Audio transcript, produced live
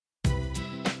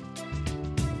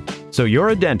So you're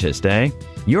a dentist, eh?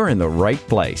 You're in the right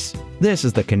place. This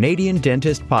is the Canadian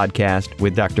Dentist Podcast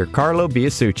with Dr. Carlo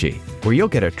Biasucci, where you'll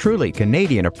get a truly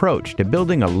Canadian approach to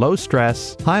building a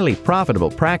low-stress, highly profitable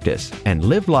practice and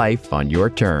live life on your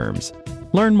terms.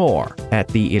 Learn more at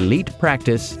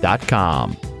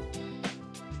theelitepractice.com.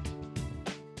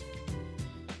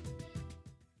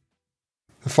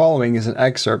 The following is an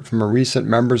excerpt from a recent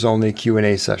members-only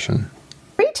Q&A session.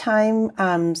 Every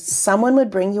time someone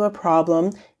would bring you a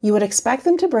problem, you would expect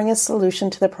them to bring a solution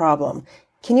to the problem.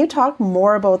 Can you talk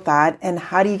more about that, and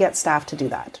how do you get staff to do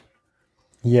that?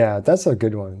 Yeah, that's a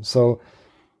good one. So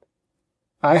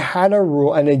I had a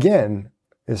rule, and again,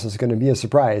 this is going to be a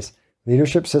surprise,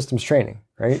 leadership systems training,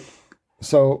 right?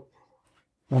 So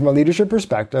from a leadership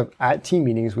perspective, at team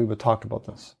meetings, we would talk about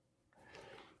this.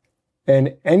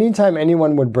 And anytime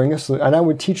anyone would bring a solution, and I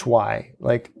would teach why,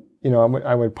 like,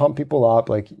 I would pump people up,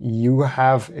 like,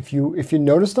 if you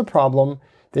notice the problem,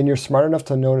 then you're smart enough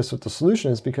to notice what the solution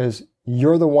is because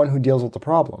you're the one who deals with the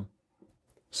problem.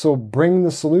 So bring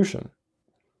the solution.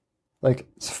 Like,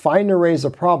 it's fine to raise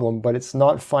a problem, but it's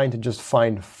not fine to just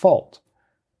find fault,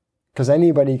 because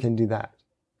anybody can do that.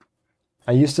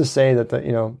 I used to say that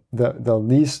the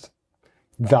least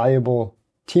valuable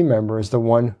team member is the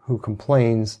one who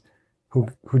complains, who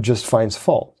just finds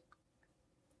fault.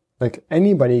 Like,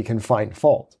 anybody can find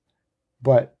fault,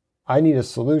 but I need a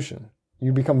solution.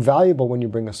 You become valuable when you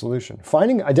bring a solution.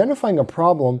 Identifying a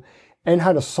problem and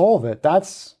how to solve it,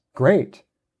 that's great.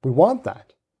 We want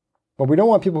that. But we don't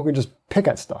want people who can just pick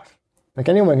at stuff. Like,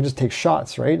 anyone can just take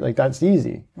shots, right? Like, that's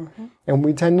easy. Mm-hmm. And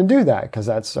we tend to do that because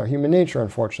that's our human nature,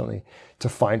 unfortunately, to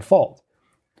find fault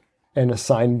and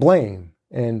assign blame.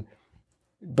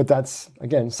 But that's,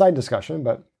 again, side discussion.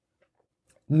 But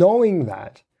knowing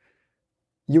that,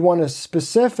 you want to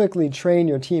specifically train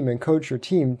your team and coach your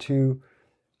team to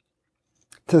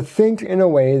think in a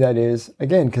way that is,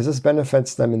 again, because this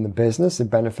benefits them in the business, it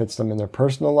benefits them in their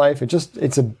personal life.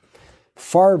 It's a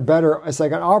far better, it's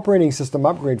like an operating system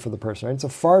upgrade for the person, right? It's a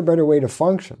far better way to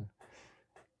function,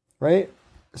 right?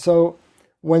 So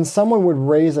when someone would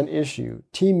raise an issue,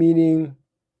 team meeting,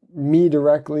 me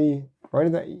directly,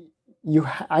 right?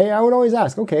 I would always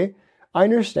ask, okay, I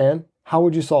understand, how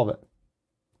would you solve it?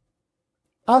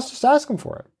 I'll just ask them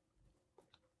for it.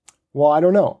 Well, I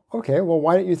don't know. Okay, well,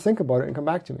 why don't you think about it and come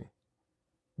back to me?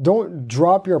 Don't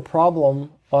drop your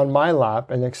problem on my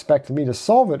lap and expect me to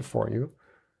solve it for you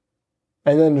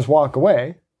and then just walk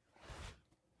away.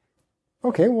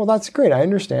 Okay, well, that's great. I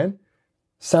understand.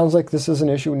 Sounds like this is an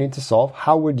issue we need to solve.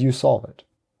 How would you solve it?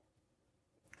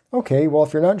 Okay, well,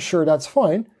 if you're not sure, that's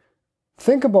fine.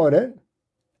 Think about it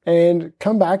and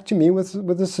come back to me with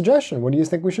a suggestion. What do you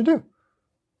think we should do?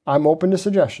 I'm open to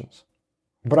suggestions,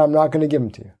 but I'm not going to give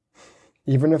them to you,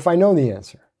 even if I know the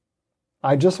answer.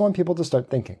 I just want people to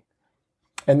start thinking.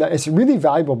 And it's really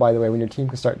valuable, by the way, when your team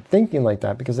can start thinking like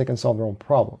that, because they can solve their own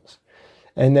problems.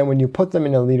 And then when you put them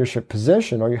in a leadership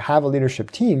position or you have a leadership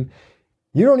team,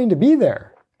 you don't need to be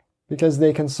there because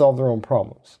they can solve their own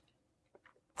problems.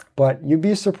 But you'd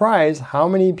be surprised how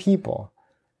many people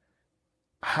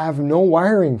have no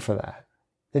wiring for that.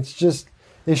 It's just,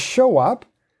 they show up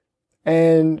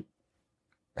and,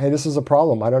 hey, this is a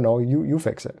problem. I don't know. You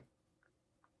fix it.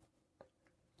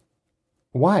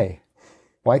 Why?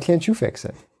 Why can't you fix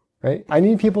it? Right? I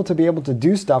need people to be able to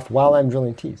do stuff while I'm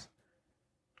drilling teeth.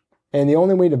 And the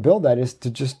only way to build that is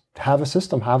to just have a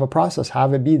system, have a process,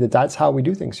 have it be that's how we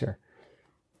do things here.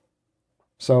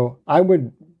 So I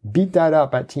would beat that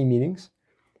up at team meetings.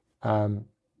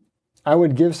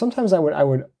 Sometimes I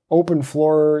would open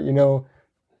floor,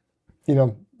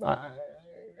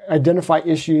 identify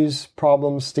issues,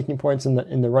 problems, sticking points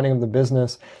in the running of the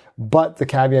business. But the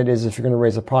caveat is, if you're going to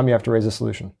raise a problem, you have to raise a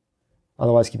solution.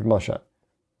 Otherwise, keep your mouth shut.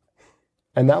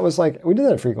 And that was like, we did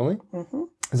that frequently. Mm-hmm.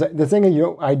 The thing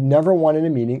I never want in a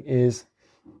meeting is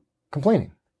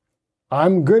complaining.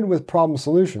 I'm good with problem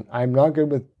solution. I'm not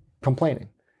good with complaining,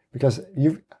 because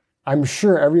I'm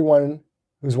sure everyone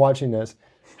who's watching this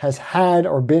has had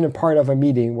or been a part of a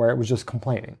meeting where it was just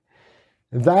complaining.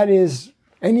 That is,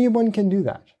 anyone can do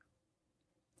that,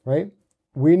 right?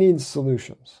 We need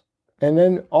solutions. And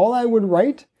then all I would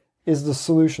write is the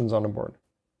solutions on a board.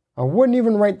 I wouldn't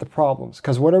even write the problems,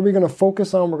 because what are we going to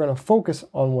focus on? We're going to focus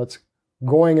on what's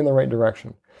going in the right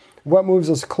direction. What moves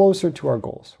us closer to our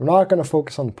goals? We're not going to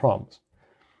focus on the problems.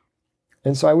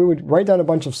 And so we would write down a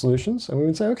bunch of solutions and we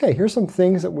would say, okay, here's some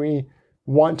things that we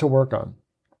want to work on.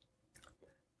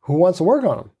 Who wants to work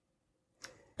on them?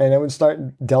 And I would start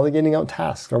delegating out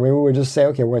tasks. Or maybe we would just say,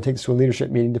 okay, we're going to take this to a leadership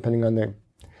meeting depending on the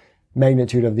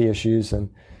magnitude of the issues.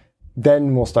 And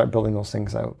then we'll start building those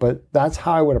things out. But that's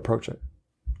how I would approach it.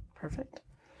 Perfect.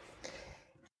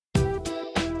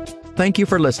 thank you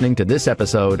for listening to this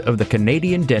episode of the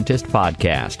Canadian Dentist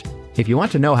Podcast. If you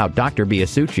want to know how Dr.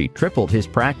 Biasucci tripled his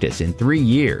practice in 3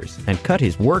 years and cut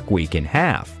his work week in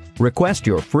half, request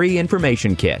your free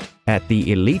information kit at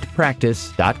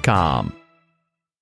theelitepractice.com.